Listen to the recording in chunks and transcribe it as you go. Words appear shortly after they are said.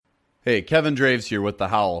Hey, Kevin Draves here with the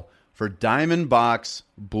Howl for Diamond Box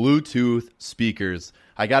Bluetooth speakers.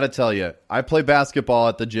 I got to tell you, I play basketball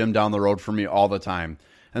at the gym down the road from me all the time.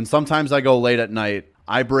 And sometimes I go late at night.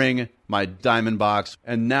 I bring my Diamond Box,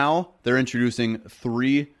 and now they're introducing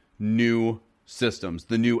 3 new systems.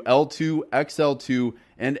 The new L2, XL2,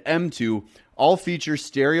 and M2 all feature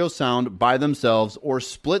stereo sound by themselves or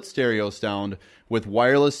split stereo sound with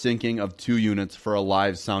wireless syncing of 2 units for a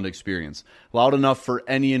live sound experience. Loud enough for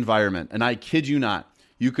any environment. And I kid you not,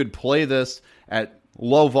 you could play this at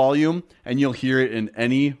low volume and you'll hear it in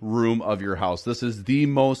any room of your house. This is the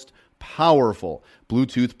most powerful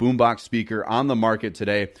Bluetooth boombox speaker on the market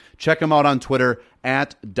today. Check them out on Twitter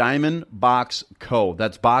at Diamond Box Co.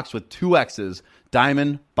 That's box with 2 X's,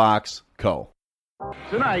 Diamond Box Co.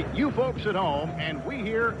 Tonight, you folks at home and we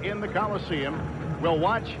here in the Coliseum will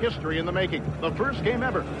watch history in the making. The first game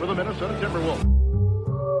ever for the Minnesota Timberwolves.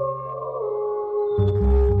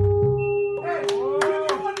 Hey,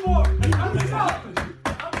 one more.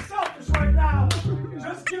 I'm selfish right now.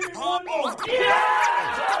 Just give me one more.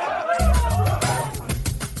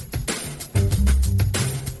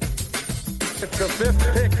 It's the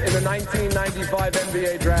 5th pick in the 1995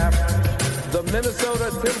 NBA draft. The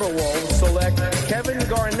Minnesota Timberwolves select Kevin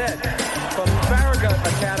Garnett from Farragut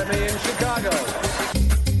Academy in Chicago.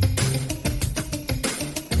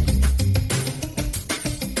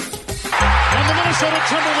 And the Minnesota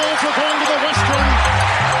Timberwolves are going to the Western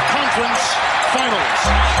Conference Finals.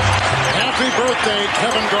 Happy birthday,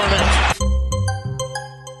 Kevin Garnett.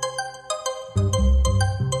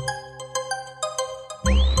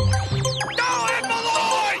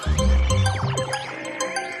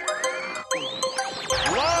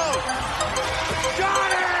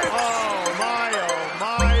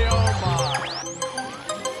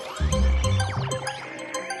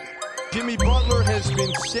 Jimmy Butler has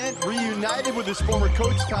been reunited with his former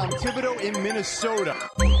coach, Tom Thibodeau, in Minnesota.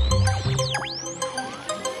 4.7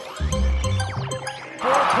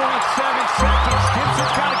 seconds.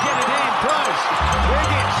 Gibson's got to get it in. Does.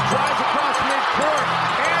 Wiggins drives across midcourt.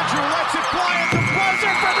 Andrew lets it fly at the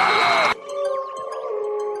buzzer for the win.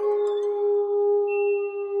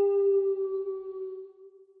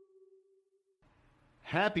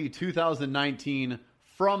 Happy 2019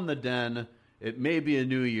 from the Den. It may be a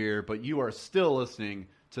new year, but you are still listening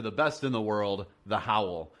to the best in the world, The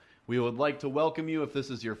Howl. We would like to welcome you if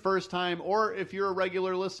this is your first time or if you're a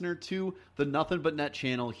regular listener to the Nothing But Net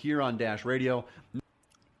channel here on Dash Radio.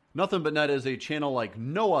 Nothing But Net is a channel like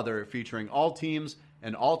no other, featuring all teams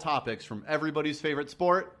and all topics from everybody's favorite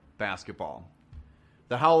sport, basketball.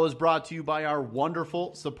 The Howl is brought to you by our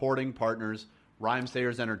wonderful supporting partners,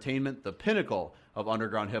 Rhymesayers Entertainment, the pinnacle of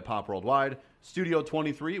underground hip-hop worldwide, Studio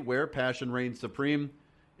 23, where passion reigns supreme,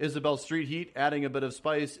 Isabel Street Heat, adding a bit of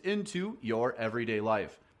spice into your everyday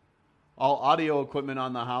life. All audio equipment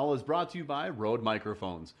on The Howl is brought to you by Rode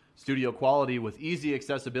Microphones, studio quality with easy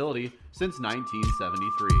accessibility since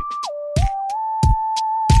 1973.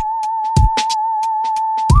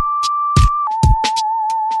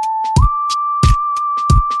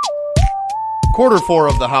 Quarter 4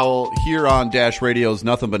 of The Howl here on Dash Radio's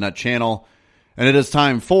Nothing But Net channel, and it is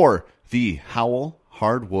time for the Howl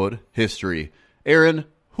Hardwood History. Aaron,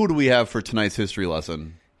 who do we have for tonight's history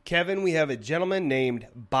lesson? Kevin, we have a gentleman named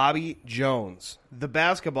Bobby Jones, the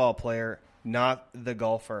basketball player, not the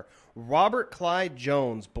golfer. Robert Clyde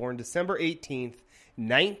Jones, born December 18th,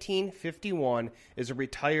 1951, is a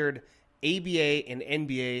retired ABA and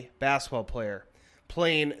NBA basketball player.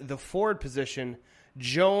 Playing the forward position,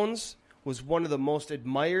 Jones was one of the most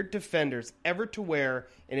admired defenders ever to wear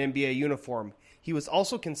an NBA uniform. He was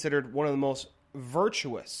also considered one of the most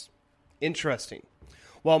virtuous. Interesting.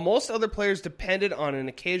 While most other players depended on an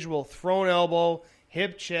occasional thrown elbow,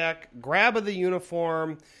 hip check, grab of the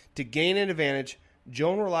uniform to gain an advantage,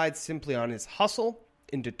 Jones relied simply on his hustle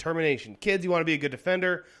and determination. Kids, you want to be a good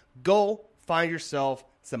defender? Go find yourself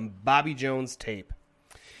some Bobby Jones tape.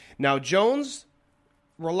 Now, Jones,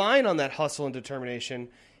 relying on that hustle and determination,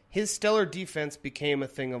 his stellar defense became a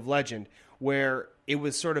thing of legend, where it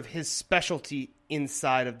was sort of his specialty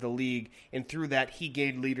inside of the league, and through that he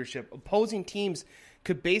gained leadership. Opposing teams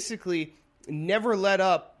could basically never let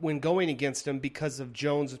up when going against him because of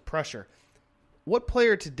Jones' pressure. What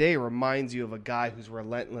player today reminds you of a guy who's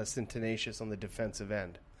relentless and tenacious on the defensive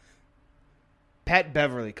end? Pat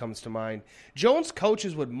Beverly comes to mind. Jones'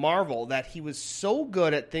 coaches would marvel that he was so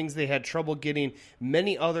good at things they had trouble getting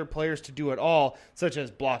many other players to do at all, such as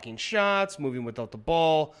blocking shots, moving without the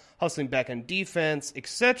ball, hustling back on defense,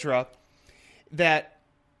 etc., that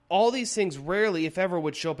all these things rarely, if ever,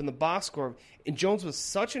 would show up in the box score. And Jones was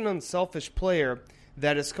such an unselfish player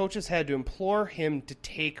that his coaches had to implore him to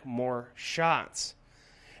take more shots.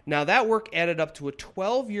 Now, that work added up to a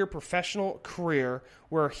 12-year professional career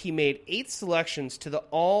where he made 8 selections to the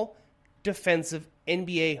All-Defensive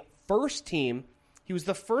NBA First Team. He was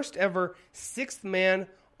the first ever Sixth-Man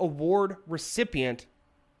Award recipient.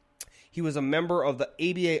 He was a member of the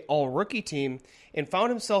ABA All-Rookie Team and found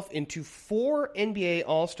himself into 4 NBA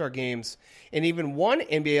All-Star games and even 1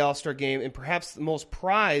 NBA All-Star game, and perhaps the most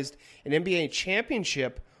prized, an NBA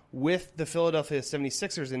championship with the Philadelphia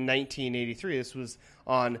 76ers in 1983. This was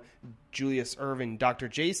on Julius Erving, Dr.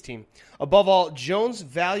 J's team. Above all, Jones'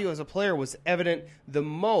 value as a player was evident the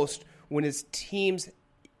most when his teams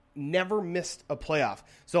never missed a playoff.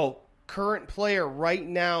 So, current player right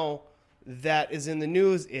now that is in the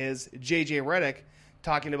news is J.J. Redick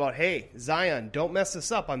talking about, hey, Zion, don't mess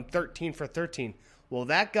this up. I'm 13 for 13. Well,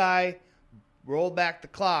 that guy, roll back the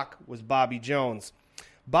clock, was Bobby Jones.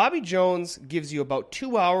 Bobby Jones gives you about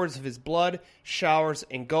 2 hours of his blood, showers,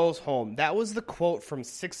 and goes home. That was the quote from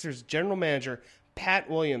Sixers general manager Pat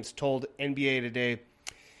Williams told NBA Today.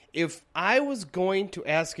 If I was going to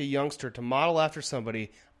ask a youngster to model after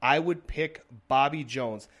somebody, I would pick Bobby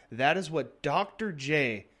Jones. That is what Dr.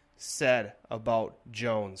 J said about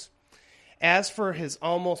Jones. As for his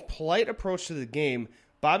almost polite approach to the game,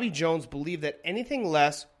 Bobby Jones believed that anything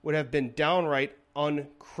less would have been downright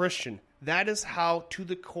unchristian. That is how, to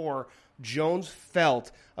the core, Jones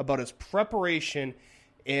felt about his preparation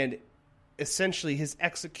and essentially his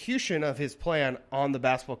execution of his plan on the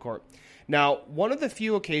basketball court. Now, one of the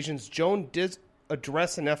few occasions Jones did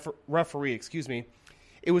address a referee,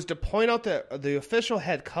 it was to point out that the official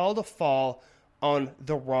had called a foul on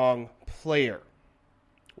the wrong player.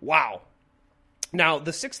 Wow. Now,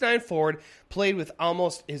 the 6'9" forward played with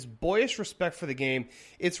almost his boyish respect for the game,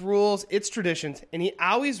 its rules, its traditions, and he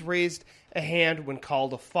always raised a hand when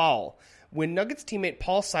called a foul. When Nuggets teammate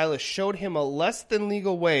Paul Silas showed him a less than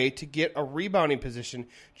legal way to get a rebounding position,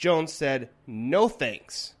 Jones said, "No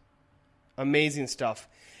thanks." Amazing stuff.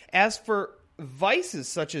 As for vices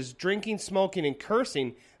such as drinking, smoking, and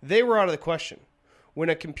cursing, they were out of the question. When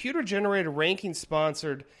a computer-generated ranking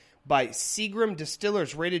sponsored by Seagram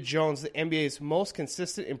Distillers rated Jones the NBA's most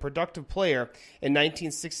consistent and productive player in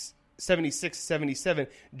 1976-77,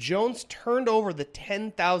 Jones turned over the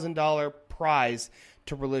 $10,000 prize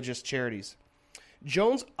to religious charities.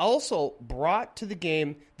 Jones also brought to the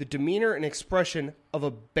game the demeanor and expression of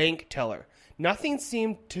a bank teller. Nothing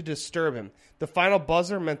seemed to disturb him. The final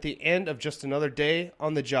buzzer meant the end of just another day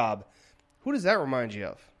on the job. Who does that remind you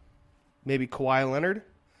of? Maybe Kawhi Leonard?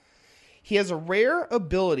 He has a rare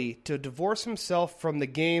ability to divorce himself from the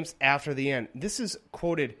games after the end. This is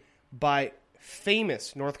quoted by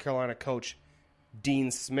famous North Carolina coach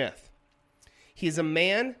Dean Smith. He is a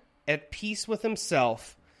man at peace with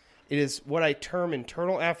himself. It is what I term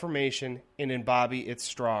internal affirmation, and in Bobby, it's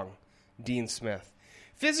strong. Dean Smith.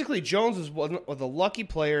 Physically, Jones was one of the lucky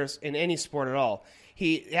players in any sport at all.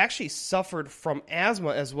 He actually suffered from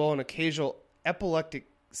asthma as well, an occasional epileptic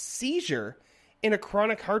seizure, and a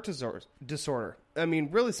chronic heart disorder. I mean,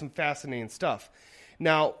 really some fascinating stuff.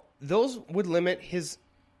 Now, those would limit his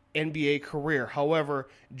NBA career. However,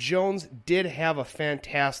 Jones did have a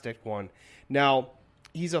fantastic one. Now,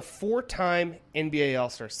 he's a 4-time NBA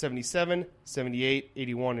All-Star, 77, 78,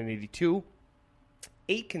 81, and 82.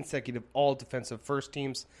 8 consecutive All-Defensive First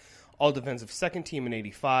Teams, All-Defensive Second Team in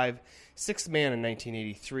 85, Sixth Man in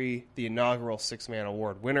 1983, the inaugural Six-Man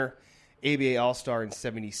Award winner, ABA All-Star in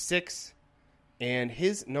 76, and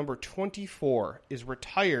his number 24 is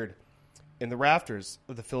retired in the rafters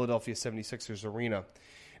of the Philadelphia 76ers arena.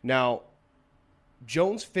 Now,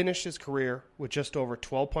 Jones finished his career with just over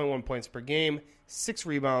 12.1 points per game, 6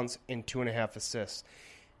 rebounds, and 2.5 assists.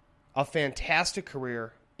 A fantastic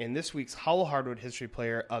career, in this week's Howl Hardwood History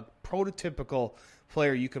player, a prototypical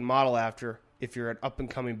player you can model after if you're an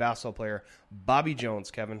up-and-coming basketball player, Bobby Jones,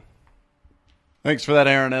 Kevin. Thanks for that,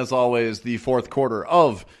 Aaron. As always, the fourth quarter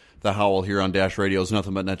of the Howl here on Dash Radio's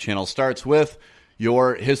Nothing But Net channel starts with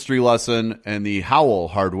your history lesson and the Howl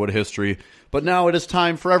Hardwood History. But now it is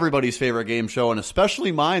time for everybody's favorite game show, and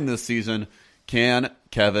especially mine this season, Can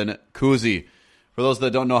Kevin Cousy. For those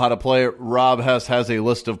that don't know how to play, Rob Hess has a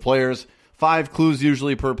list of players, 5 clues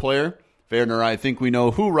usually per player. If Aaron or I think we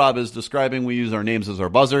know who Rob is describing, we use our names as our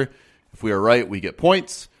buzzer. If we are right, we get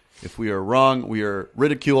points. If we are wrong, we are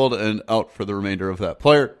ridiculed and out for the remainder of that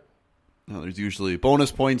player. Now, there's usually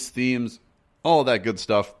bonus points, themes, all that good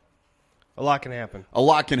stuff. A lot can happen. A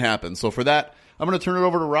lot can happen. So for that, I'm going to turn it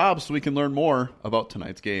over to Rob so we can learn more about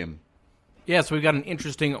tonight's game. Yeah, so we've got an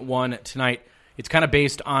interesting one tonight. It's kind of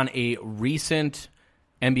based on a recent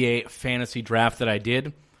NBA fantasy draft that I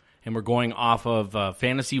did. and we're going off of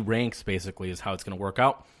fantasy ranks, basically, is how it's going to work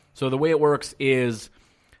out. So the way it works is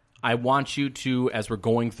I want you to, as we're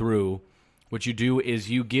going through, what you do is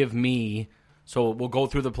you give me, so we'll go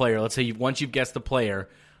through the player. Let's say once you've guessed the player,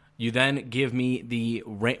 you then give me the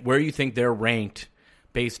where you think they're ranked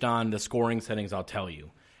based on the scoring settings I'll tell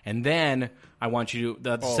you. And then I want you to,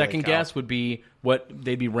 the second guess would be what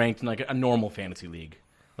they'd be ranked in like a normal fantasy league.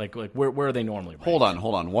 Like where are they normally ranked? Hold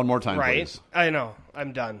on. One more time, please. I know.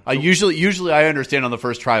 I'm done. Usually I understand on the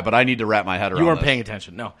first try, but I need to wrap my head around You weren't this. paying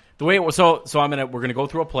attention. No. The way it was, so we're gonna go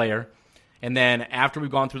through a player, and then after we've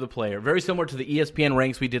gone through the player, very similar to the ESPN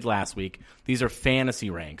ranks we did last week, these are fantasy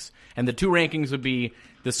ranks. And the two rankings would be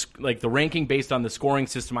this, like the ranking based on the scoring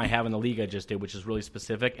system I have in the league I just did, which is really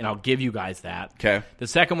specific, and I'll give you guys that. Okay. The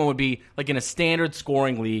second one would be like in a standard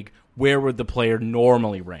scoring league, where would the player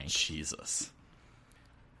normally rank? Jesus.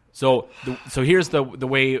 So here's the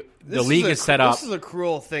way the league is set up. This is a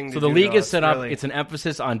cruel thing to So do. the league to is us, set up, really. it's an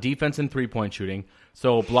emphasis on defense and three-point shooting.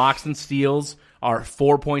 So blocks and steals are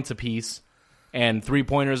 4 points apiece, and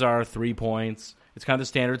three-pointers are 3 points. It's kind of the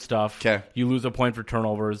standard stuff. Okay. You lose a point for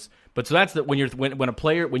turnovers. But so that's when you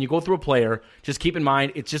go through a player, just keep in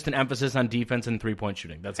mind it's just an emphasis on defense and three-point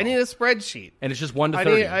shooting. That's I all. need a spreadsheet. And it's just 1 to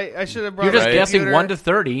 30. I should have brought. You're just a guessing computer. 1 to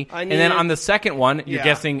 30, I and then need- on the second one, you're Yeah.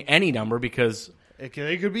 guessing any number because It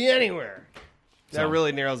could be anywhere. That So-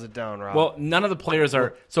 really narrows it down, Rob. well, none of the players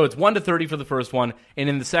are. So it's 1 to 30 for the first one, and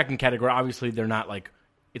in the second category, obviously they're not like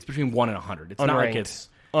it's between 1 and 100. It's not like Unranked. it's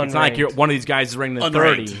not like Unranked. one of these guys is ranked in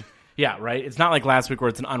Unranked. 30. Yeah, right. It's not like last week where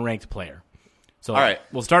it's an unranked player. So All right.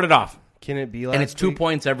 we'll start it off, Can it be? Last and it's 2 week?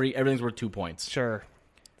 points everything's worth 2 points. Sure.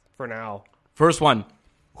 For now. First one: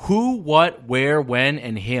 who, what, where, when,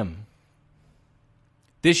 and him.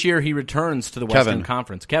 This year he returns to the Kevin. Western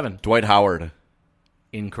Conference. Kevin, Dwight Howard.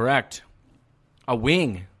 incorrect. A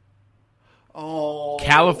wing. Oh,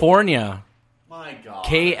 California. my God.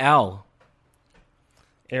 KL.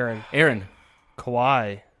 Aaron. That's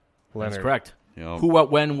Kawhi. Leonard. correct. Yep. Who,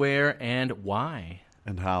 what, when, where, and why?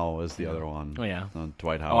 And how is the other one? Oh, yeah.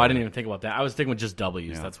 Dwight Howard. Oh, I didn't even think about that. I was thinking with just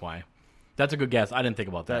W's. Yeah. That's why. That's a good guess. I didn't think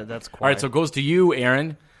about that. That's All right, Kawhi. so it goes to you,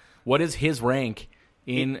 Aaron. What is his rank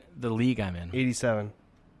in the league I'm in? 87.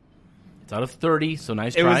 It's out of 30, so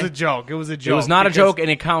nice It try. was a joke. It was a joke. It was not a because- joke, and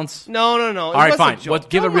it counts. No. It All right, was fine. A joke.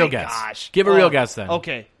 Give a Oh real my guess. Gosh. Give a real guess then.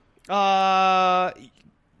 Okay.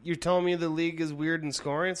 You're telling me the league is weird in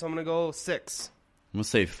scoring, so I'm going to go 6. I'm going to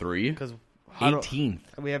say 3. Because 18th.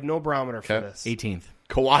 we have no barometer for Okay. this. 18th.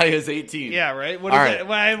 Kawhi is 18. Yeah, right? What All is right.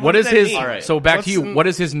 that? What does is that his? mean? All right. So back What's to you. the- What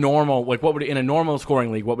is his normal? Like, what would in a normal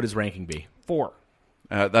scoring league? What would his ranking be? 4.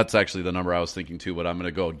 That's actually the number I was thinking too, but I'm going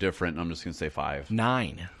to go different. I'm just going to say 5.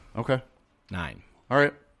 9. Okay. 9. All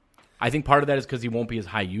right. I think part of that is because he won't be as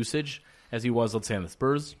high usage as he was, let's say, on the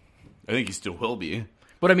Spurs. I think he still will be.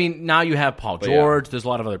 But I mean, now you have Paul yeah. George. There's a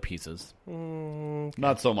lot of other pieces.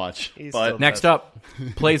 Not so much. He's But still- Next up,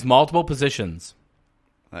 plays multiple positions.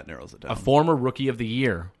 that narrows it down. A former Rookie of the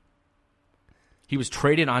Year. He was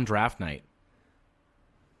traded on draft night.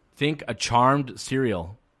 Think a charmed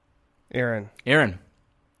cereal. Aaron.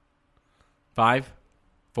 5,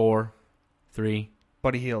 4, 3.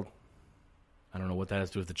 Buddy Hield. I don't know what that has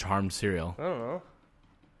to do with the charmed cereal. I don't know.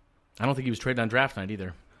 I don't think he was traded on draft night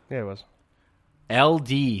either. Yeah, it was.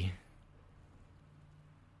 LD.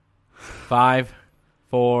 5,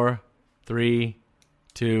 4, 3,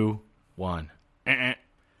 2, 1.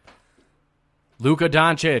 Luka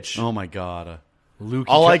Doncic. Oh my God. Lukey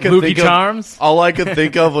All I could Lukey think Charms. All I could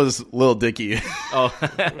think of was Lil Dicky. Oh.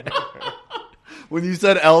 When you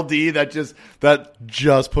said LD, that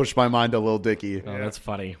just pushed my mind to Lil Dicky. Oh, that's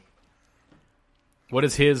funny. What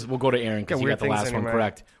is his? We'll go to Aaron because Got you weird got the things last in one your mind.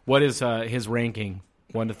 correct. What is his ranking?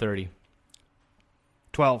 1 to 30.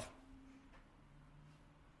 12.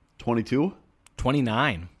 22?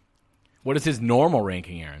 29. What is his normal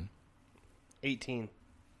ranking, Aaron? 18.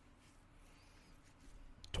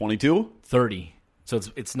 22? 30. So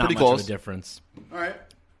it's not Pretty much close. of a difference. All right.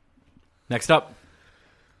 Next up,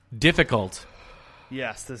 difficult.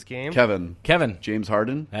 Yes, this game. Kevin. James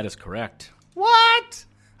Harden. That is correct. What?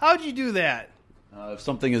 How'd you do that? If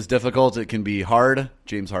something is difficult, it can be hard.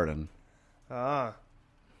 James Harden. Ah.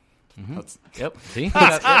 Yep. See? He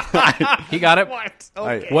got it. What?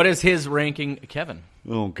 I- Okay. What is his ranking, Kevin?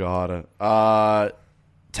 Oh, God.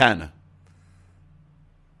 10.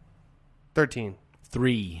 13.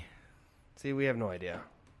 3. See, we have no idea.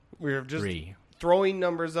 We're just 3. throwing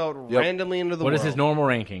numbers out Yep. randomly into the What world. is his normal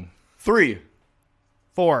ranking? 3.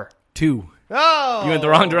 4. 2. Oh! You went the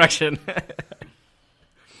wrong direction.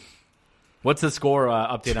 What's the score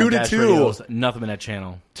update 2 on to Dash 2. Radio's Nothing But Net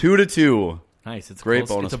channel? 2 to 2. Nice. It's Great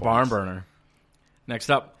close. bonus It's a barn points. burner. Next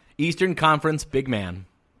up, Eastern Conference big man.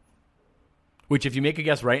 Which, if you make a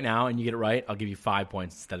guess right now and you get it right, I'll give you 5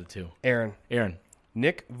 points instead of 2. Aaron.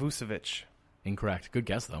 Nick Vucevic. Incorrect. Good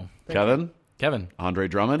guess, though. Kevin. Andre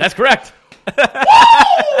Drummond. That's correct.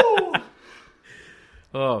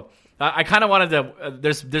 Oh, I kind of wanted to.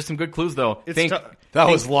 There's some good clues though. That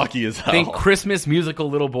was lucky as hell. Think Christmas musical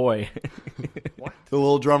little boy. What? The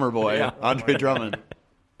little drummer boy, Yeah. Andre Drummond.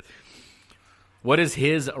 What is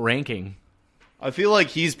his ranking? I feel like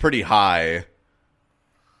he's pretty high.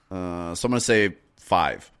 So I'm going to say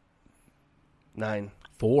 5. 9.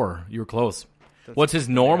 4. You were close. What's his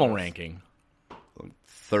normal ranking?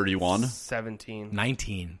 31. 17.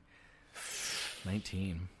 19.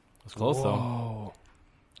 That's close though.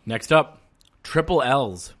 Next up, Triple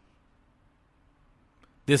L's.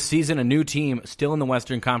 This season, a new team still in the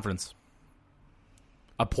Western Conference.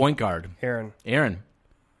 A point guard. Aaron.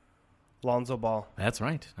 Lonzo Ball. That's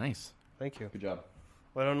right. Nice. Thank you. Good job.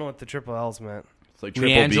 Well, I don't know what the triple L's meant. It's like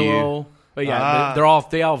Triple Leangelo. B. But yeah,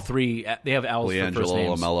 they all have 3. They have L's for first Leangelo,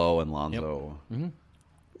 names. LaMelo, and Lonzo. Yep. Mm-hmm.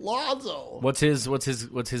 Lonzo. What's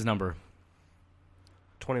his number?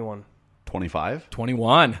 21. 25.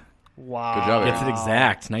 21. Wow. Good job, Aaron. Gets it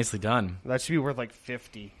exact. Nicely done. That should be worth like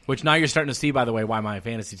 50. Which now you're starting to see, by the way, why my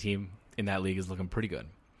fantasy team in that league is looking pretty good.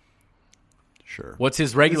 Sure. What's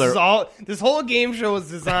his regular? This whole game show is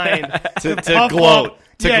designed to gloat.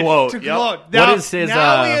 gloat. Now, what is his?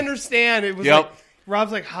 Now we understand. It was Yep. like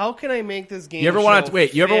Rob's like, how can I make this game? You ever want to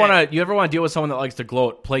wait? You ever want to deal with someone that likes to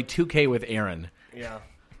gloat? Play 2K with Aaron. Yeah.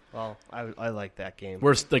 Well, I like that game.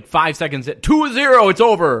 We're like 5 seconds in. 2-0. It's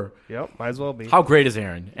over. Yep. Might as well be. How great is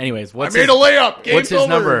Aaron? Anyways, I made a layup. Game's what's his over.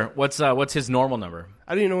 number? What's his normal number?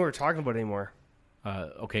 I don't even know what we're talking about anymore.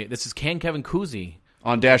 Okay, this is Kevin Cousy.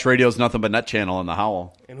 On Dash Radio's Nothing But Net channel in the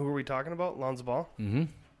Howl. And who are we talking about? Lonzo Ball? Mm-hmm.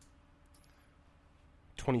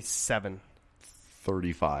 27.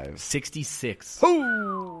 35. 66.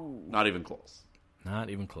 Ooh. Not even close. Not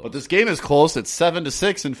even close. But this game is close. It's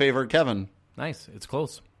 7-6 in favor of Kevin. Nice. It's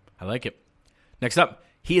close. I like it. Next up,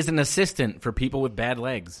 he is an assistant for people with bad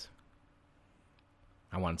legs.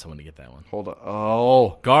 I wanted someone to get that one. Hold on.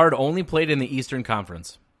 Oh. Guard only played in the Eastern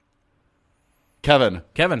Conference. Kevin.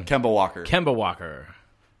 Kemba Walker. Walker.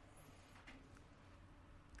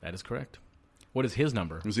 That is correct. What is his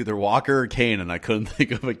number? It was either Walker or Kane, and I couldn't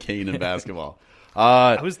think of a Kane in basketball.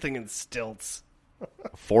 I was thinking Stilts.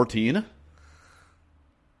 14?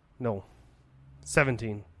 No.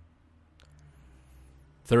 17.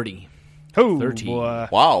 30. Oh, 13. boy.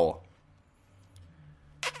 Wow.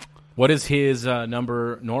 What is his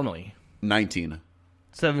number normally? 19.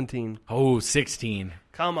 17. Oh, 16.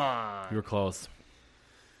 Come on. You were close.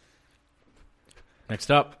 Next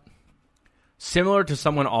up, similar to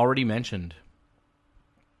someone already mentioned,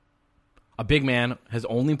 a big man has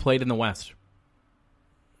only played in the West.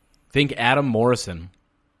 Think Adam Morrison.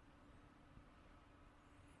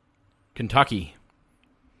 Kentucky.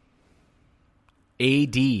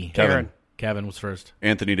 AD. Kevin was first.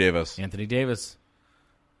 Anthony Davis. Yep.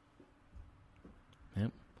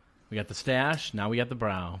 We got the stash. Now we got the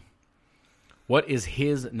brow. What is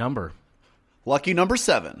his number? Lucky number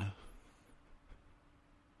 7.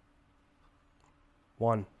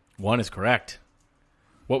 1. 1 is correct.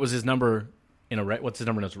 What was his number what's his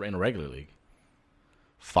number in a regular league?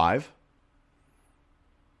 5.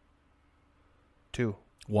 2.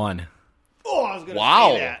 1. Oh, I was going to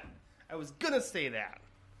Wow. say that. I was going to say that.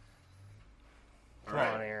 Come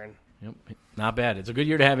on, Aaron. Yep. Not bad. It's a good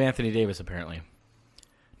year to have Anthony Davis, apparently.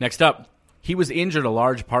 Next up, he was injured a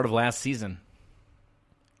large part of last season.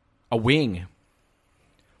 A wing.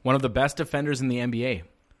 One of the best defenders in the NBA.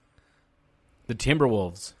 The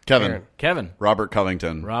Timberwolves. Kevin. Robert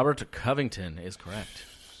Covington. Robert Covington is correct.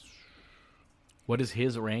 What is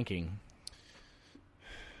his ranking?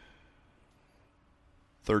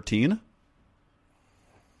 13.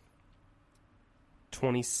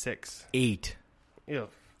 26. 8. Ew.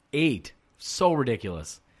 8. So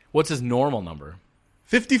ridiculous. What's his normal number?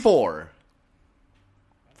 54.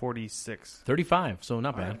 46. 35. So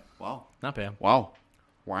not bad. Right. Wow. Not bad. Wow.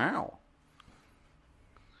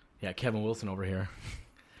 Yeah, Kevin Wilson over here.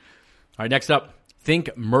 All right, next up.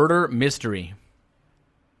 Think murder mystery.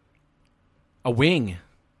 A wing.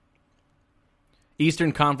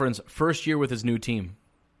 Eastern Conference, first year with his new team.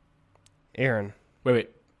 Aaron.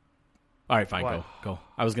 Wait. All right, fine, What? go.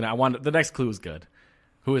 The next clue is good.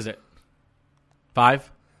 Who is it?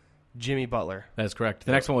 5? Jimmy Butler. That is correct.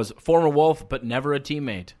 The next one was former Wolf, but never a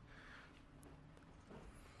teammate.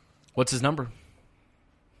 What's his number?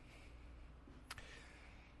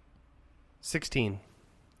 16.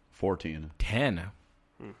 14. 10.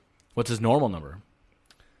 What's his normal number?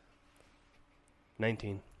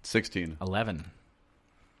 19. 16. 11.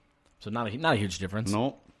 So not a huge difference.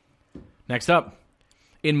 Nope. Next up,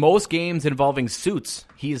 in most games involving suits,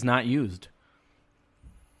 he is not used.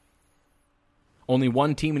 Only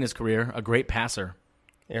one team in his career, a great passer.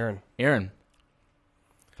 Aaron.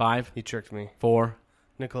 5. He tricked me. 4.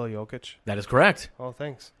 Nikola Jokic. That is correct. Oh,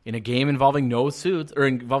 thanks. In a game involving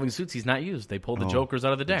involving suits, he's not used. They pulled the jokers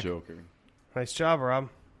out of the deck. Joker. Nice job, Rob.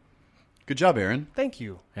 Good job, Aaron. Thank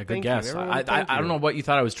you. Yeah, good Thank guess. you. Everyone, I don't know what you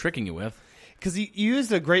thought I was tricking you with. Because you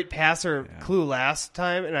used a great passer clue last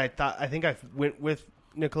time, and I think I went with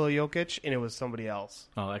Nikola Jokic, and it was somebody else.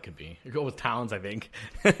 Oh, that could be. You go with Towns, I think.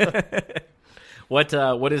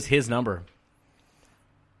 What is his number?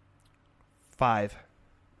 5.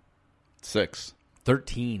 6.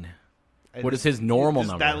 13. What is his normal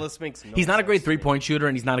number? That list makes no He's not a great sense to me. 3-point shooter,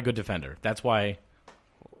 and he's not a good defender. That's why.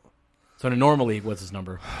 So in a normal league, what's his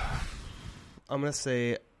number? I'm going to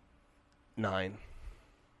say 9.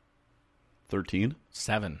 13.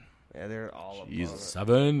 7. Yeah, they're all above Jesus. it.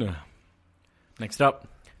 7. Next up,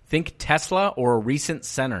 think Tesla or a recent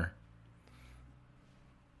center.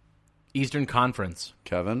 Eastern Conference.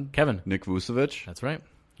 Kevin. Nick Vucevic. That's right.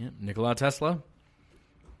 Yeah, Nikola Tesla.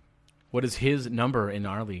 What is his number in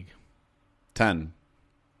our league? 10.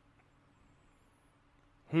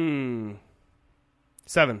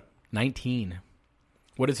 7. 19.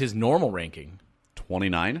 What is his normal ranking?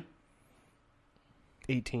 29.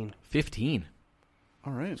 18. 15.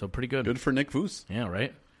 All right. So pretty good. Good for Nick Vuce. Yeah,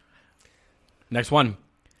 right. Next one.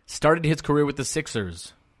 Started his career with the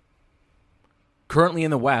Sixers. Currently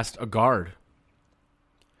in the West, a guard.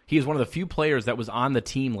 He is one of the few players that was on the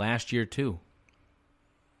team last year, too.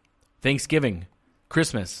 Thanksgiving,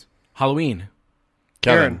 Christmas, Halloween.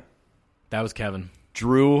 Kevin. Aaron. That was Kevin.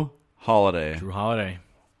 Drew Holiday. Drew Holiday.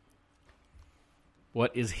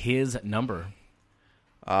 What is his number?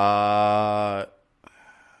 11.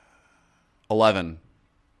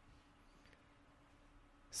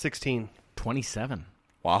 16. 27.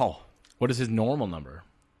 Wow. What is his normal number?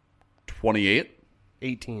 28.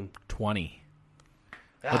 18. 20.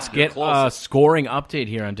 Let's get a scoring update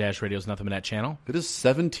here on Dash Radio's Nothing But Net channel. It is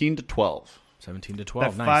 17 to 12. 17 to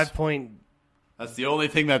 12. That Nice. 5-point. That's the only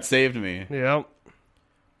thing that saved me. Yep.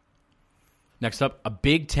 Next up, a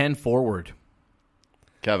Big Ten forward.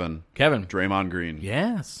 Kevin. Draymond Green.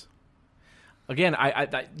 Yes. Again,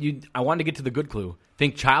 I wanted to get to the good clue.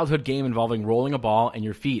 Think childhood game involving rolling a ball and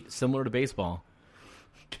your feet, similar to baseball.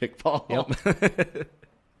 Kickball. Yep.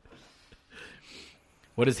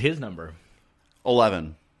 What is his number?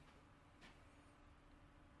 11.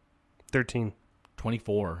 13.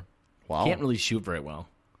 24. Wow. Can't really shoot very well.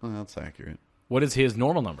 Oh, that's accurate. What is his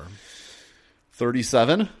normal number?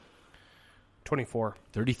 37. 24.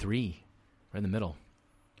 33. Right in the middle.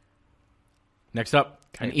 Next up,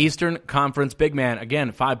 an Eastern Conference big man.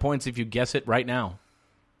 Again, 5 points if you guess it right now.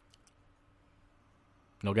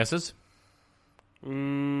 No guesses? You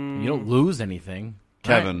don't lose anything.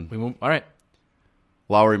 Kevin. All right, we move. All right.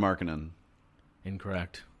 Lowry Markkanen.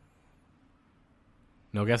 Incorrect.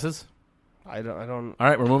 No guesses? I don't. All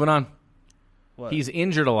right, we're moving on. What? He's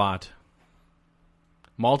injured a lot.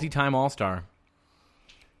 Multi-time All-Star.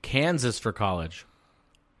 Kansas for college.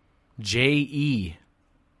 J.E.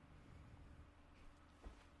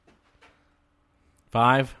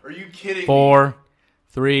 5. Are you kidding 4,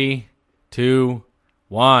 3, 2,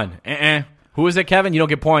 1. Who is it, Kevin? You don't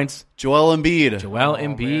get points. Joel Embiid. Joel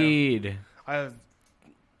Embiid. I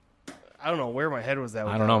don't know where my head was at.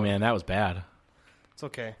 I don't know, man. That was bad. It's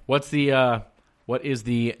okay. What is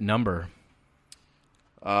the number?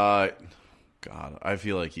 God, I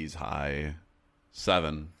feel like he's high.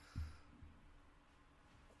 7.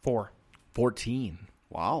 4. 14.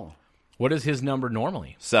 Wow. What is his number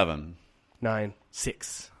normally? 7. 9.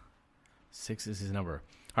 6. 6 is his number.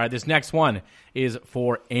 All right, this next one is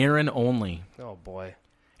for Aaron only. Oh, boy.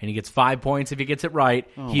 And he gets 5 points if he gets it right.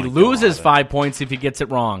 Oh He my loses God. 5 points if he gets it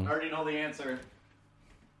wrong. I already know the answer.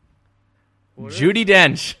 Judi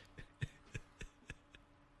Dench.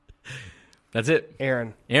 That's it.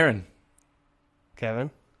 Aaron.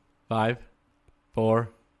 Kevin. 5, 4,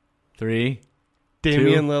 3.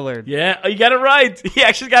 Damian 2. Lillard. Yeah, you got it right. He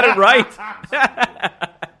actually got it right.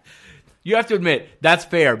 You have to admit, that's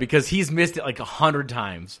fair because he's missed it like 100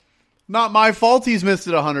 times. Not my fault he's missed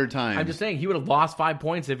it 100 times. I'm just saying he would have lost 5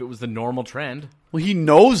 points if it was the normal trend. Well, he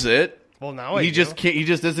knows it. Well, now he just can't. He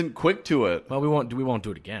just isn't quick to it. Well, we won't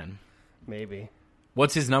do it again. Maybe.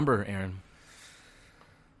 What's his number, Aaron?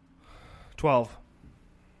 12.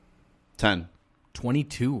 10.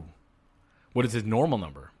 22. What is his normal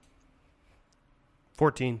number?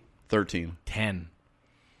 14. 13. 10.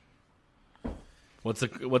 What's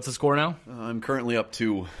the score now? I'm currently up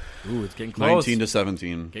to Ooh, it's getting close.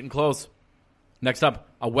 19-17. Getting close. Next up,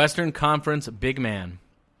 a Western Conference big man.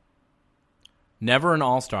 Never an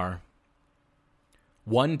All-Star.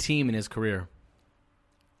 One team in his career.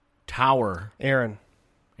 Tower. Aaron.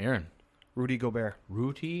 Rudy Gobert.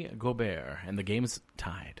 And the game's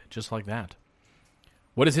tied, just like that.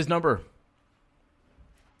 What is his number?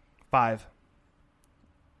 5.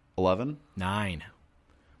 11? 9.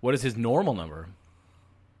 What is his normal number?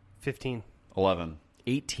 15. 11.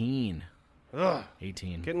 18. Ugh.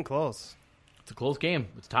 18. Getting close. It's a close game.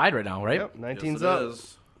 It's tied right now, right? Yep, 19's up.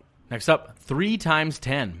 Next up, 3 times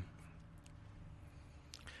 10.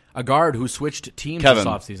 A guard who switched teams Kevin.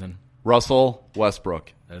 this offseason. Russell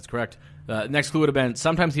Westbrook. That is correct. Next clue would have been,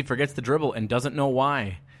 sometimes he forgets the dribble and doesn't know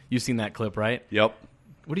why. You've seen that clip, right? Yep.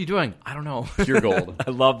 What are you doing? I don't know. Pure gold.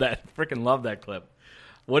 I love that. Freaking love that clip.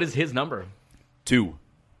 What is his number? 2.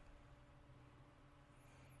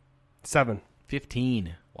 7.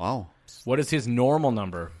 15. Wow. What is his normal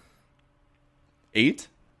number? 8?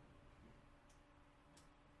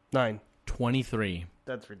 9. 23.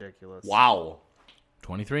 That's ridiculous. Wow.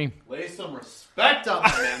 23. Lay some respect on the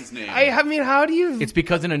man's name. I mean, how do you... It's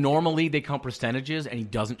because in a normal league, they count percentages, and he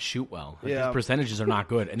doesn't shoot well. Yeah. His percentages are not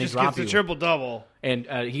good, and they just drop gets you. a triple-double. And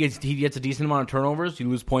he gets a decent amount of turnovers. You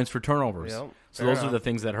lose points for turnovers. Yep. So Fair those are enough. the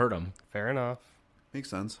things that hurt him. Fair enough. Makes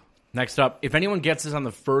sense. Next up, if anyone gets this on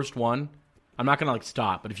the first one, I'm not going to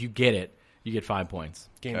stop, but if you get it, you get 5 points.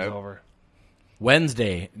 Game's Okay. over.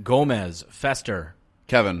 Wednesday, Gomez, Fester,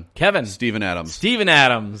 Kevin. Steven Steven Adams.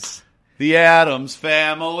 Adams. The Adams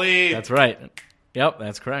family. That's right. Yep,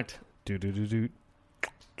 that's correct. Do.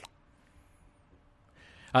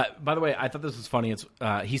 By the way, I thought this was funny. It's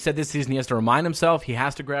he said this season he has to remind himself he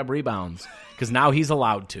has to grab rebounds because now he's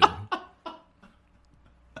allowed to.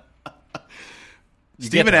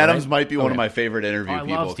 Steven that, Adams right? might be one Okay. of my favorite interview Oh, I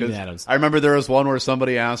people. love Steven 'cause Adams. I remember there was one where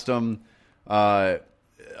somebody asked him about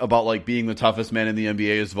like being the toughest man in the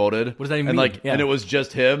NBA is voted. What does that even and mean? Like, Yeah. and it was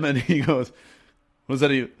just him, and he goes, "What does that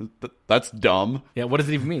even? That's dumb." Yeah, what does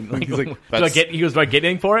it even mean? Like, He's like, do I that's- get? He goes, "Do I get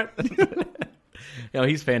anything for it?"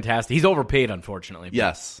 He's fantastic. He's overpaid, unfortunately. But-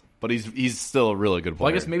 Yes, but he's still a really good player.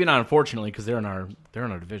 Well, I guess maybe not unfortunately because they're in our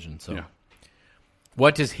division. So, Yeah.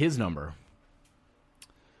 What is his number?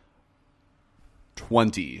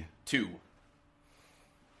 22.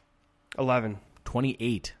 11.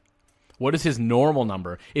 28. What is his normal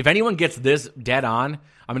number? If anyone gets this dead on,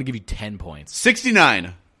 I'm going to give you 10 points.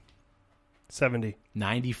 69. 70.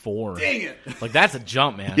 94. Dang it. Like, that's a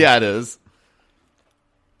jump, man. Yeah, it is.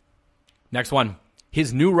 Next one.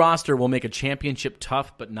 His new roster will make a championship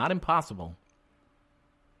tough, but not impossible.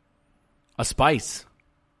 A spice.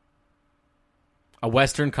 A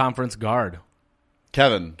Western Conference guard.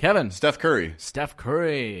 Kevin. Steph Curry.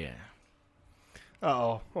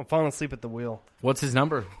 Uh-oh. I'm falling asleep at the wheel. What's his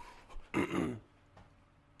number?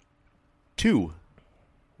 2.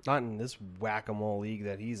 Not in this whack-a-mole league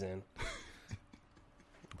that he's in.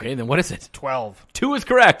 Okay, then what is it? 12. 2 is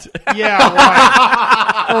correct. Yeah,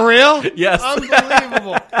 right. For real? Yes.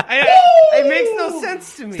 Unbelievable. It makes no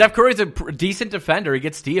sense to me. Steph Curry's a decent defender. He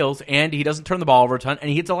gets steals, and he doesn't turn the ball over a ton, and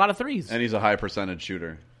he hits a lot of threes. And he's a high percentage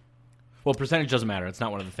shooter. Well, percentage doesn't matter. It's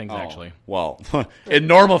not one of the things, actually. Well, in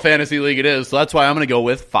normal fantasy league it is, so that's why I'm going to go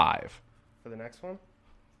with 5. For the next one?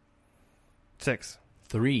 6.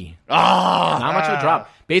 3. Not much of a drop.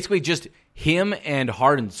 Basically, just him and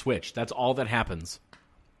Harden switch. That's all that happens.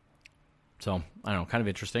 So, I don't know. Kind of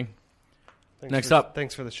interesting. Next up.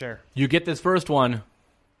 Thanks for the share. You get this first one. You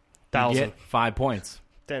 1,000. get 5 points.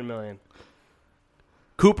 10 million.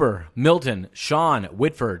 Cooper, Milton, Sean,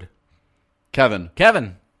 Whitford, Kevin.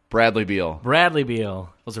 Bradley Beal.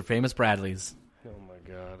 Those are famous Bradleys. Oh, my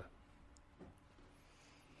God.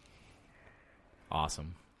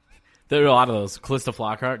 Awesome. There are a lot of those. Callista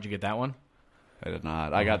Flockhart, did you get that one? I did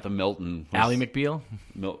not. I got the Milton. Allie McBeal?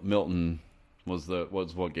 Milton was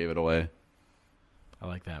what gave it away. I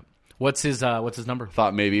like that. What's his number?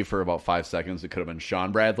 Thought maybe for about 5 seconds it could have been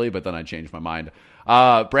Sean Bradley, but then I changed my mind.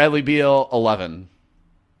 Bradley Beal, 11.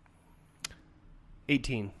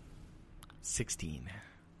 18. 16.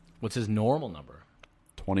 What's his normal number?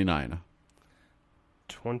 29.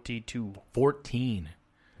 22. 14.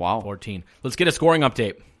 Wow. 14. Let's get a scoring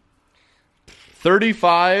update.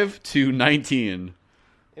 35-19. And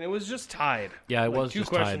it was just tied. Yeah, it Like was two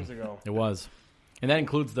just questions tied. ago. It was. And that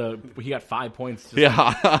includes he got 5 points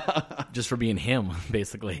just for being him,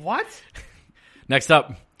 basically. What? Next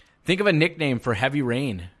up, think of a nickname for Heavy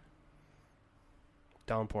Rain.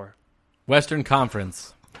 Downpour. Western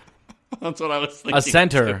Conference. That's what I was thinking. A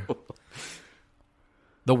center. too.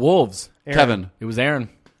 The Wolves. Aaron. Kevin. It was Aaron.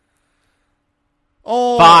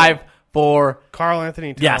 Oh. 5, 4. Carl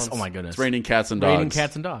Anthony Towns. Yes. Oh, my goodness. It's raining cats and dogs. Raining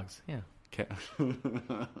cats and dogs. Yeah.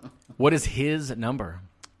 What is his number?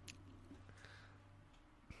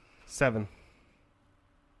 7.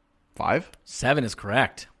 5? 7 is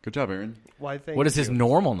correct. Good job, Aaron. Why? Thank What is his you.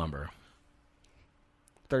 normal number?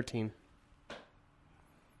 13.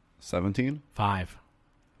 17? 5.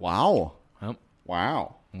 Wow. Oh,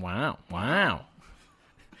 Wow. wow.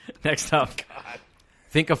 Next up.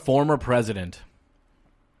 Think a former president.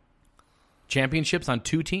 Championships on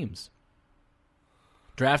 2 teams.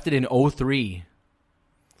 Drafted in 03.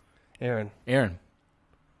 Aaron.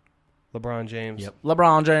 LeBron James. Yep.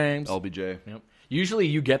 LeBron James. LBJ. Yep. Usually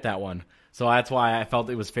you get that one. So that's why I felt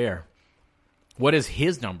it was fair. What is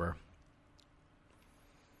his number?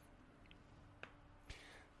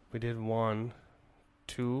 We did 1,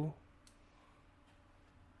 2,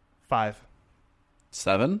 5.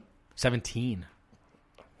 7? 17.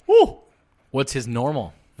 Woo! What's his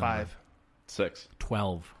normal? 5. 6.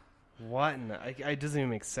 12. What? It doesn't even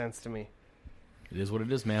make sense to me. It is what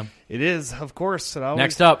it is, man. It is, of course. It always...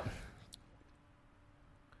 Next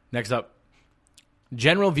up.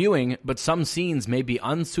 General viewing, but some scenes may be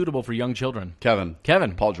unsuitable for young children. Kevin.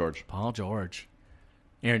 Paul George.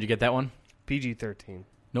 Aaron, did you get that one? PG-13.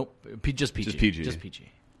 Nope. Just PG. Just PG.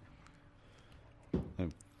 But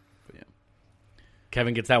yeah.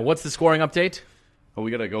 Kevin gets that. What's the scoring update? Oh,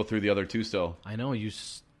 we got to go through the other 2 still. I know you.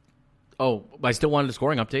 I still wanted a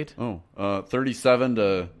scoring update. 37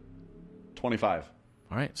 to 25.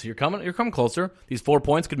 All right, so you're coming closer. These 4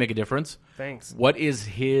 points could make a difference. Thanks. What is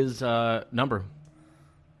his number?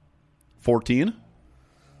 14?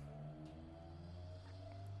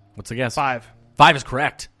 What's the guess? 5. 5 is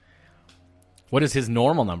correct. What is his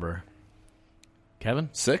normal number? Kevin?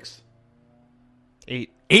 6?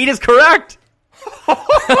 8. 8 is correct.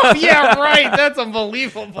 Yeah, right. That's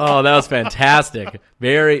unbelievable. Oh, that was fantastic.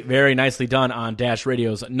 Very, very nicely done on Dash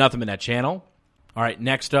Radio's Nothing But Net channel. All right,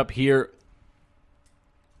 next up here,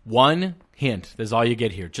 1 hint. This is all you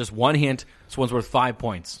get here. Just 1 hint. This one's worth 5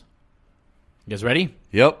 points. You guys ready?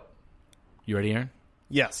 Yep. You ready, Aaron?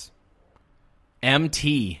 Yes.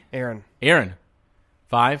 MT. Aaron.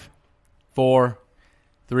 5, 4,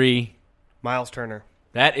 3. Miles Turner.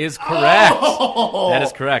 That is correct. That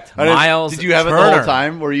is correct. Miles Did you have Turner. it the whole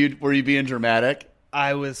time? Were you being dramatic?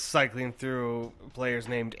 I was cycling through players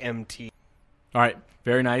named MT. All right.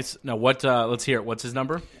 Very nice. Now, what? Let's hear it. What's his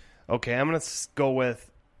number? Okay, I'm going to go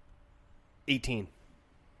with 18.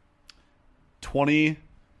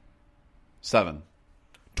 27.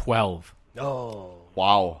 12. Oh.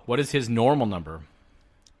 Wow. What is his normal number?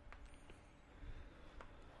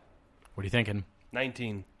 What are you thinking?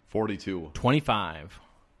 19. 42. 25.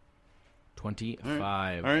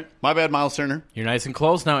 25. All right. My bad, Miles Turner. You're nice and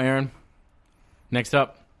close now, Aaron. Next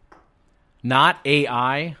up. Not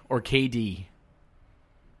AI or KD.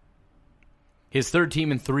 His third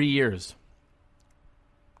team in 3 years.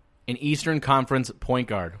 An Eastern Conference point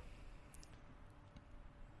guard.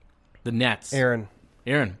 The Nets. Aaron.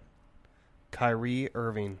 Kyrie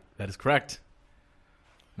Irving. That is correct.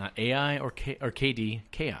 Not AI or KD.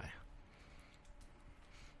 KI.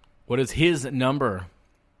 What is his number?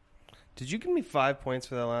 Did you give me 5 points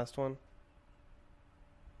for that last one?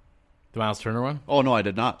 The Miles Turner one? Oh, no, I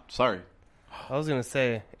did not. Sorry. I was going to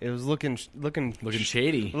say, it was looking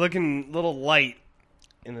shady. Looking a little light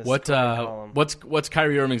in this column. What's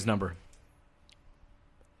Kyrie Irving's number?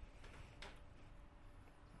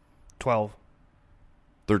 12.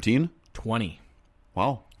 13? 20.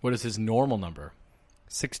 Wow. What is his normal number?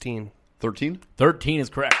 16. 13? 13 is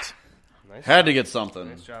correct. Nice Had job. to get something.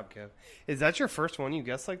 Nice job, Kev. Is that your first one you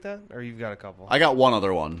guessed like that? Or you've got a couple? I got one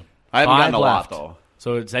other one. I haven't gotten a left. lot, though.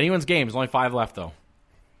 So it's anyone's game. There's only 5 left, though.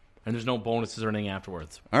 And there's no bonuses or anything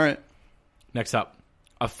afterwards. All right. Next up.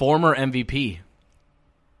 A former MVP.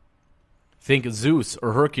 Think Zeus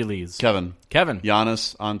or Hercules. Kevin.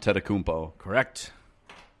 Giannis Antetokounmpo. Correct.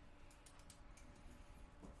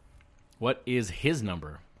 What is his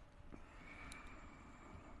number?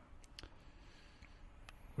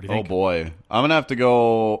 What do you think? Oh, boy. I'm going to have to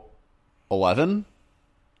go 11?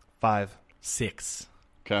 5. 6.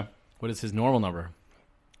 Okay. What is his normal number?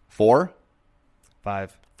 4?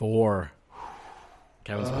 5. 4.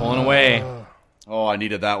 Kevin's pulling away. Oh, I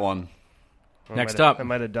needed that one. Next up. I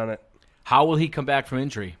might have done it. How will he come back from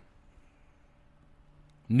injury?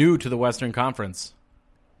 New to the Western Conference.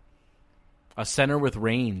 A center with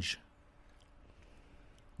range.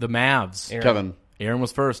 The Mavs. Aaron. Aaron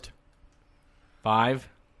was first. 5,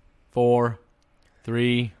 4,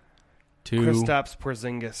 3, 2. Kristaps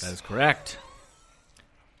Porzingis. That is correct.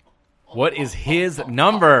 What is his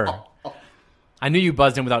number? I knew you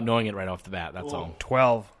buzzed in without knowing it right off the bat. That's all.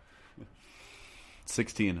 12.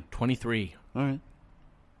 16. 23. All right.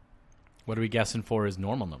 What are we guessing for his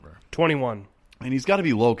normal number? 21. And he's got to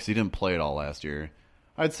be low because he didn't play it all last year.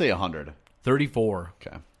 I'd say 100. 34.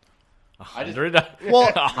 Okay. 100?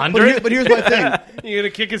 Well, 100? but here's my thing. You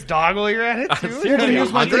gonna kick his dog while you're at it, too?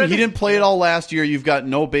 Here's my thing. 100? He didn't play it all last year. You've got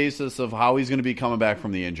no basis of how he's going to be coming back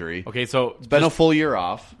from the injury. Okay, so It's been a full year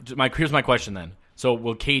off. here's my question then. So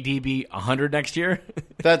will KD be 100 next year?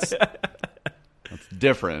 That's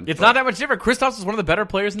different. It's not that much different. Kristaps is one of the better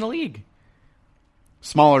players in the league.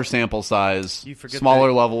 Smaller sample size, You forget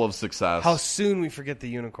smaller level of success. How soon we forget the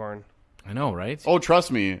unicorn. I know, right? Oh,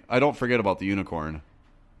 trust me, I don't forget about the unicorn.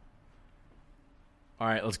 All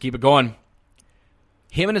right, let's keep it going.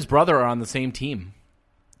 Him and his brother are on the same team.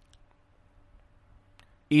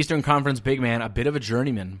 Eastern Conference big man, a bit of a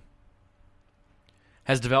journeyman,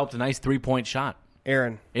 has developed a nice three-point shot.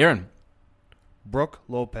 Aaron. Brooke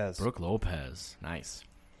Lopez. Nice.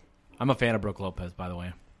 I'm a fan of Brooke Lopez, by the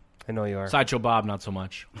way. I know you are. Sideshow Bob, not so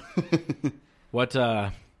much. What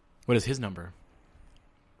is his number?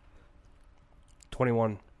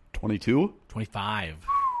 21. 22? 25.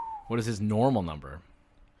 What is his normal number?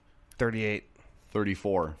 38.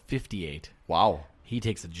 34. 58. Wow. He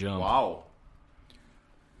takes a jump. Wow.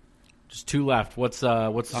 Just two left. What's the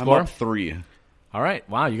I'm score? up 3. All right.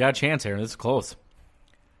 Wow, you got a chance, Aaron. This is close.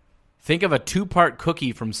 Think of a 2-part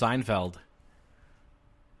cookie from Seinfeld.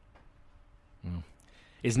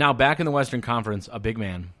 Is now back in the Western Conference, a big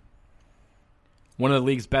man. One of the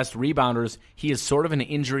league's best rebounders. He is sort of an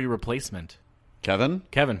injury replacement. Kevin?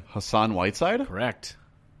 Hassan Whiteside? Correct.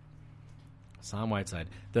 Hassan Whiteside.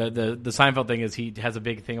 The Seinfeld thing is he has a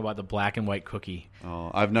big thing about the black and white cookie.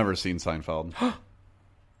 Oh, I've never seen Seinfeld.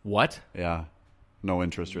 What? Yeah. No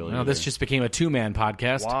interest, really. No, this just became a 2-man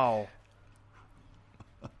podcast. Wow.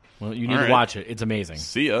 Well, you need All to right. watch it. It's amazing.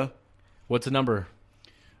 See ya. What's the number?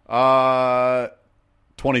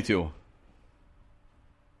 22.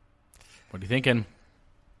 What are you thinking?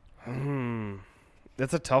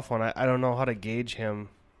 That's a tough one. I don't know how to gauge him.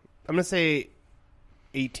 I'm going to say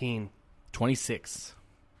 18. 26.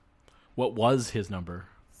 What was his number?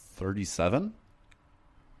 37?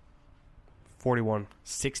 41.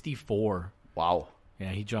 64. Wow.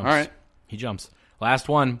 Yeah, he jumps. All right. He jumps. Last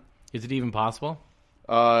one. Is it even possible?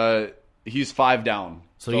 He's 5 down,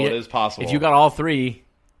 so it is possible. If you got all 3,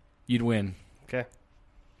 you'd win. Okay.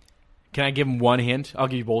 Can I give him one hint? I'll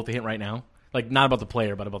give you both a hint right now. Like, not about the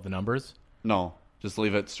player, but about the numbers. No, just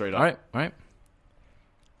leave it straight up. All right.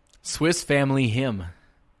 Swiss Family Hymn.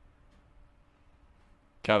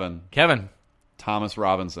 Kevin. Thomas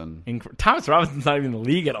Robinson. Thomas Robinson's not even in the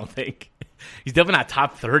league, I don't think. He's definitely not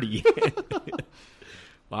top 30.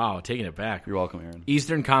 Wow, taking it back. You're welcome, Aaron.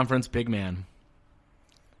 Eastern Conference big man.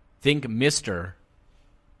 Think Mr.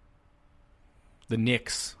 The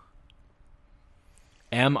Knicks.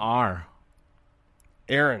 MR.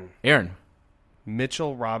 Aaron.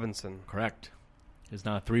 Mitchell Robinson. Correct. It's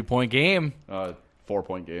not a 3-point game.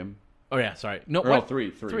 4-point game. Oh, yeah, sorry. No, Or what?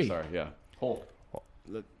 3. Sorry, yeah. Hold.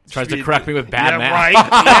 Tries to correct me with bad math. Right.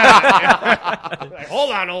 Yeah. Like,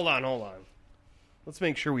 hold on. Let's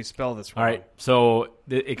make sure we spell this right. All right, so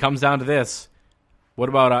it comes down to this. What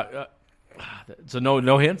about so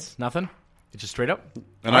no hints, nothing? It's just straight up.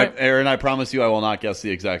 And All right. Aaron, I promise you, I will not guess the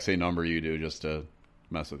exact same number you do, just to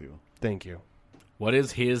mess with you. Thank you. What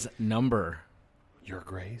is his number? Your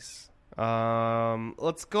Grace.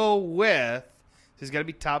 Let's go with. He's got to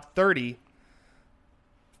be top 30.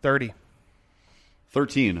 30.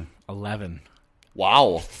 13. 11.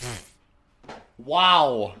 Wow.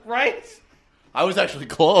 Right? I was actually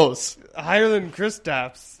close. Higher than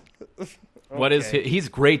Kristaps. What is he's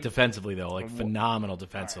great defensively though, like phenomenal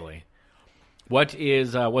defensively. What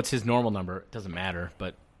is what's his normal number? It doesn't matter,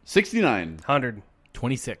 but 69. 100.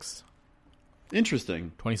 26.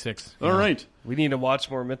 Interesting. 26. All right. We need to watch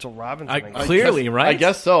more Mitchell Robinson. Clearly, right? I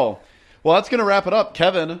guess so. Well, that's going to wrap it up.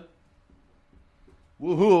 Kevin,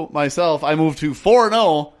 woohoo, myself, I moved to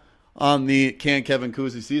 4-0 on the Kevin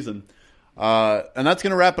Cousy season. And that's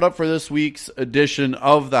going to wrap it up for this week's edition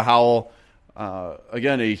of The Howl.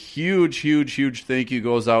 Again, a huge thank you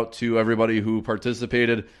goes out to everybody who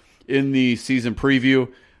participated in the season preview.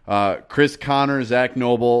 Chris Connor, Zach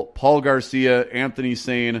Noble, Paul Garcia, Anthony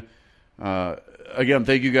Sane. Again,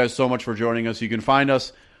 thank you guys so much for joining us. You can find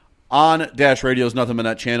us on Dash Radio's Nothing But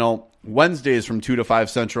Net channel Wednesdays from 2 to 5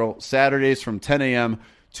 Central, Saturdays from 10 a.m.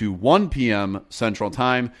 to 1 p.m. Central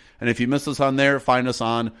Time. And if you miss us on there, find us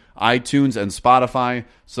on iTunes and Spotify.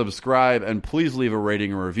 Subscribe, and please leave a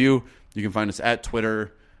rating and review. You can find us at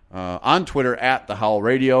Twitter, on Twitter at The Howl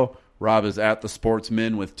Radio. Rob is at The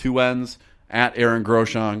Sportsman with 2 N's. at Aaron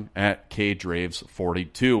Groshong, at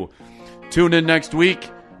KDraves42. Tune in next week,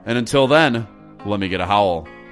 and until then, let me get a howl.